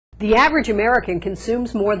The average American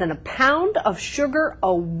consumes more than a pound of sugar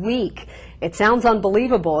a week. It sounds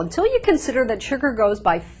unbelievable until you consider that sugar goes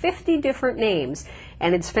by 50 different names,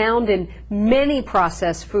 and it's found in many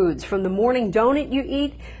processed foods, from the morning donut you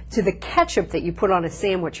eat to the ketchup that you put on a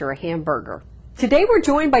sandwich or a hamburger. Today we're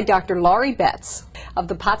joined by Dr. Laurie Beth of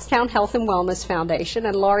the Pottstown Health and Wellness Foundation.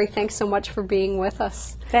 And Laurie, thanks so much for being with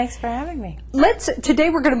us. Thanks for having me.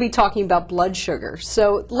 Today we're going to be talking about blood sugar.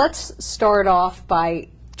 So let's start off by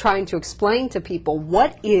trying to explain to people,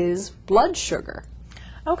 what is blood sugar?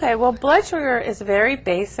 Okay, well, blood sugar is a very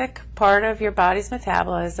basic part of your body's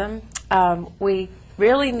metabolism. We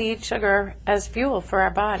really need sugar as fuel for our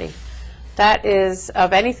body. That is,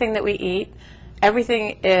 of anything that we eat,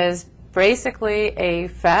 everything is basically a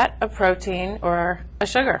fat, a protein, or a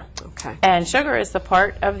sugar. Okay. And sugar is the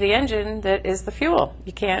part of the engine that is the fuel.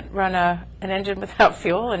 You can't run an engine without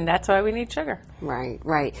fuel, and that's why we need sugar. Right,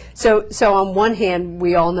 right. So on one hand,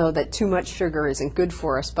 we all know that too much sugar isn't good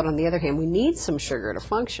for us, but on the other hand, we need some sugar to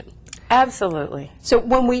function. Absolutely. So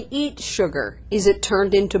when we eat sugar, is it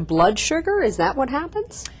turned into blood sugar? Is that what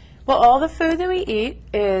happens? Well, all the food that we eat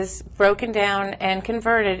is broken down and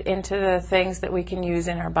converted into the things that we can use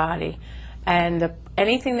in our body. And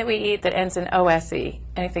anything that we eat that ends in OSE,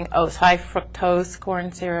 anything high fructose,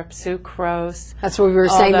 corn syrup, sucrose. That's what we were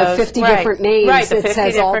saying, the 50 different names. Right, the 50 it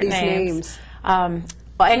says all different these names. names.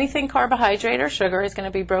 Well, anything carbohydrate or sugar is going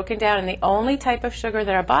to be broken down, and the only type of sugar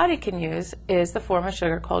that our body can use is the form of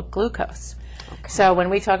sugar called glucose. Okay. So when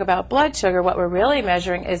we talk about blood sugar, what we're really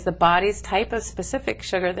measuring is the body's type of specific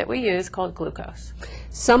sugar that we use called glucose.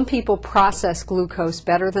 Some people process glucose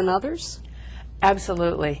better than others?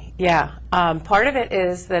 Absolutely, yeah. Part of it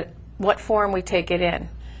is that what form we take it in.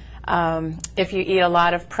 If you eat a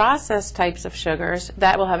lot of processed types of sugars,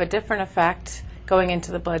 that will have a different effect going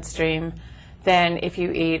into the bloodstream than if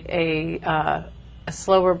you eat a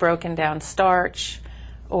slower broken down starch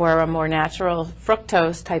or a more natural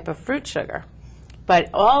fructose type of fruit sugar.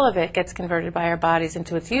 But all of it gets converted by our bodies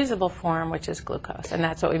into its usable form, which is glucose, and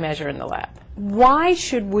that's what we measure in the lab. Why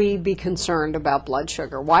should we be concerned about blood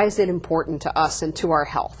sugar? Why is it important to us and to our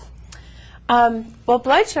health? Well,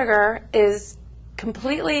 blood sugar is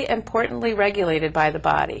completely importantly regulated by the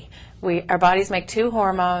body. Our bodies make two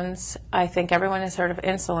hormones. I think everyone has heard of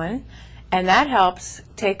insulin, and that helps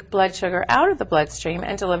take blood sugar out of the bloodstream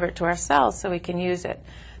and deliver it to our cells so we can use it.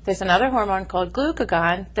 There's another hormone called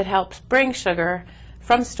glucagon that helps bring sugar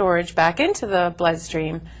from storage back into the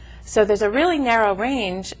bloodstream. So there's a really narrow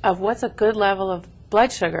range of what's a good level of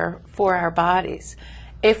blood sugar for our bodies.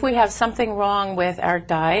 If we have something wrong with our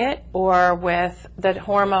diet or with the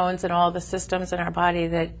hormones and all the systems in our body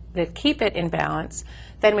that keep it in balance,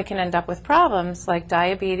 then we can end up with problems like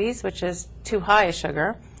diabetes, which is too high a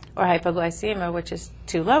sugar, or hypoglycemia, which is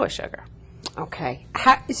too low a sugar. Okay.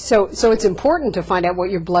 So it's important to find out what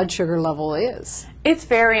your blood sugar level is. It's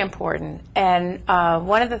very important. And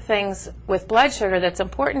one of the things with blood sugar that's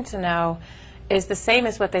important to know is the same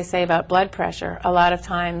as what they say about blood pressure. A lot of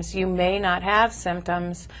times you may not have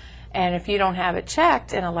symptoms, and if you don't have it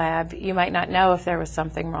checked in a lab, you might not know if there was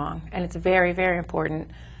something wrong. And it's very, very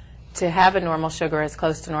important to have a normal sugar as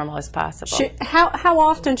close to normal as possible. How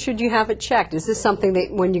often should you have it checked? Is this something that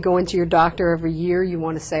when you go into your doctor every year you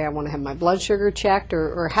want to say, I want to have my blood sugar checked,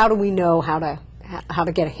 or how do we know how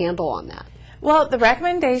to get a handle on that? Well, the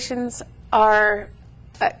recommendations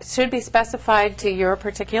should be specified to your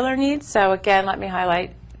particular needs. So again, let me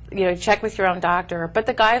highlight, check with your own doctor. But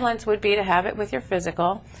the guidelines would be to have it with your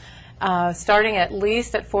physical, starting at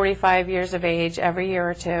least at 45 years of age every year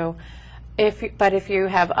or two. But if you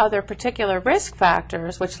have other particular risk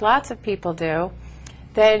factors, which lots of people do,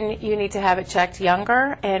 then you need to have it checked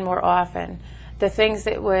younger and more often. The things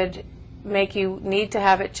that would make you need to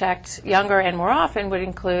have it checked younger and more often would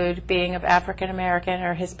include being of African American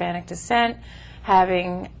or Hispanic descent,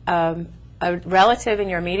 having a relative in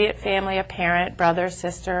your immediate family, a parent, brother,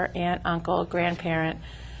 sister, aunt, uncle, grandparent,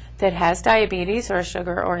 that has diabetes or a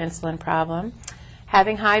sugar or insulin problem,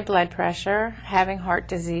 having high blood pressure, having heart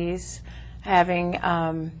disease, having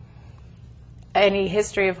any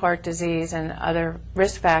history of heart disease and other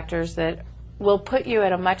risk factors that will put you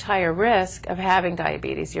at a much higher risk of having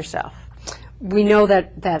diabetes yourself. We know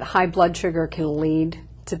that high blood sugar can lead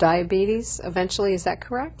to diabetes eventually. Is that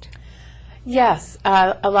correct? Yes.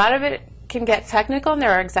 A lot of it can get technical, and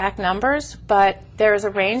there are exact numbers, but there is a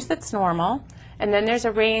range that's normal, and then there's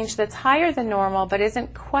a range that's higher than normal but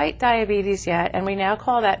isn't quite diabetes yet, and we now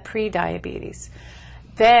call that pre-diabetes.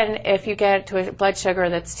 Then if you get to a blood sugar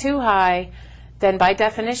that's too high, then by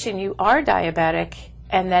definition you are diabetic,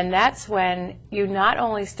 and then that's when you not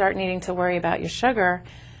only start needing to worry about your sugar,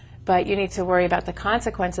 but you need to worry about the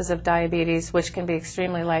consequences of diabetes, which can be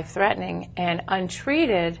extremely life-threatening, and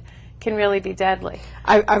untreated can really be deadly.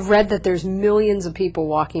 I've read that there's millions of people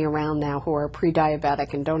walking around now who are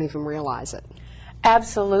pre-diabetic and don't even realize it.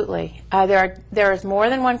 Absolutely. There is more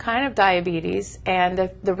than one kind of diabetes,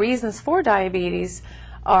 and the reasons for diabetes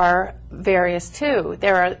are various too.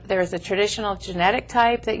 There's a traditional genetic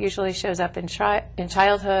type that usually shows up in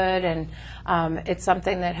childhood, and it's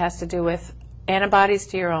something that has to do with antibodies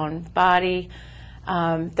to your own body.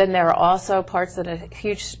 Then there are also parts that are a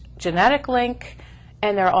huge genetic link,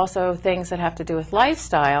 and there are also things that have to do with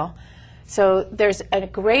lifestyle. So there's a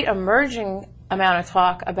great emerging amount of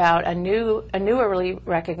talk about a newerly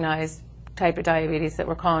recognized type of diabetes that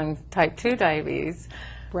we're calling type 2 diabetes,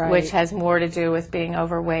 right, which has more to do with being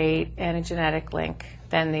overweight and a genetic link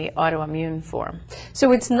than the autoimmune form.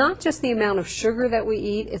 So it's not just the amount of sugar that we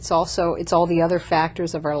eat, it's all the other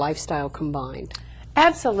factors of our lifestyle combined.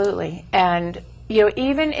 Absolutely. And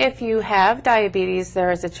even if you have diabetes,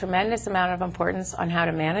 there is a tremendous amount of importance on how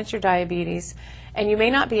to manage your diabetes. And you may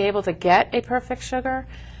not be able to get a perfect sugar,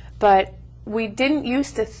 but we didn't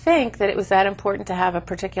used to think that it was that important to have a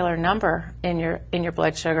particular number in your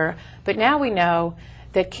blood sugar. But now we know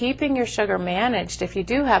that keeping your sugar managed, if you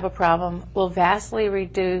do have a problem, will vastly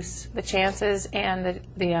reduce the chances and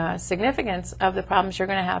the significance of the problems you're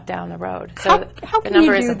going to have down the road. So how can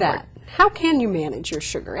you do that? How can you manage your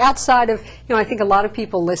sugar? Outside of, I think a lot of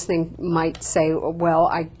people listening might say, well,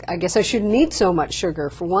 I guess I shouldn't eat so much sugar,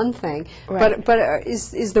 for one thing. Right. But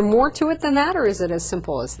is there more to it than that, or is it as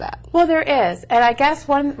simple as that? Well, there is. And I guess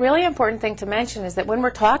one really important thing to mention is that when we're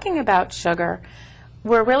talking about sugar,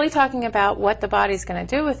 we're really talking about what the body's going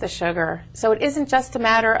to do with the sugar. So it isn't just a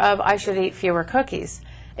matter of I should eat fewer cookies.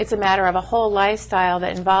 It's a matter of a whole lifestyle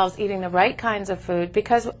that involves eating the right kinds of food,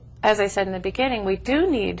 because as I said in the beginning, we do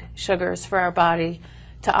need sugars for our body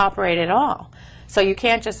to operate at all. So you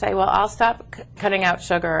can't just say, well, I'll stop cutting out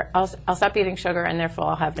sugar, I'll stop eating sugar, and therefore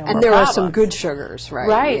I'll have no more problems. And there are some good sugars, right?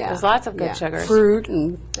 Right, yeah. There's lots of good sugars. Fruit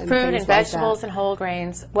and vegetables and whole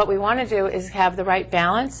grains. What we want to do is have the right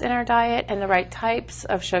balance in our diet and the right types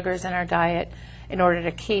of sugars in our diet in order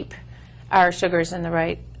to keep our sugars in the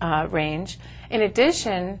right range. In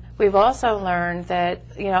addition, we've also learned that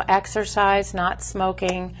exercise, not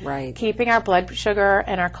smoking, right, keeping our blood sugar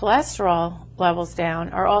and our cholesterol levels down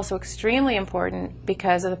are also extremely important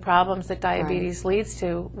because of the problems that diabetes leads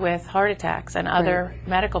to with heart attacks and other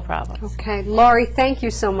medical problems. Okay, Laurie, thank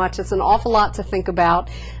you so much. It's an awful lot to think about,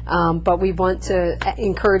 but we want to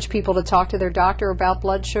encourage people to talk to their doctor about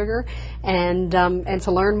blood sugar and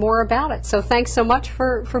to learn more about it. So thanks so much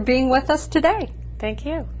for being with us today. Thank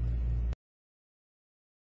you.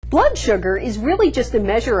 Blood sugar is really just a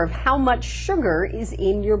measure of how much sugar is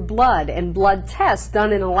in your blood, and blood tests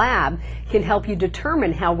done in a lab can help you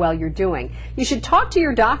determine how well you're doing. You should talk to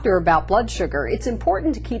your doctor about blood sugar. It's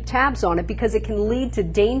important to keep tabs on it because it can lead to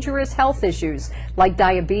dangerous health issues like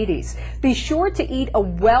diabetes. Be sure to eat a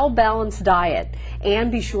well-balanced diet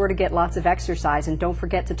and be sure to get lots of exercise, and don't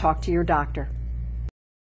forget to talk to your doctor.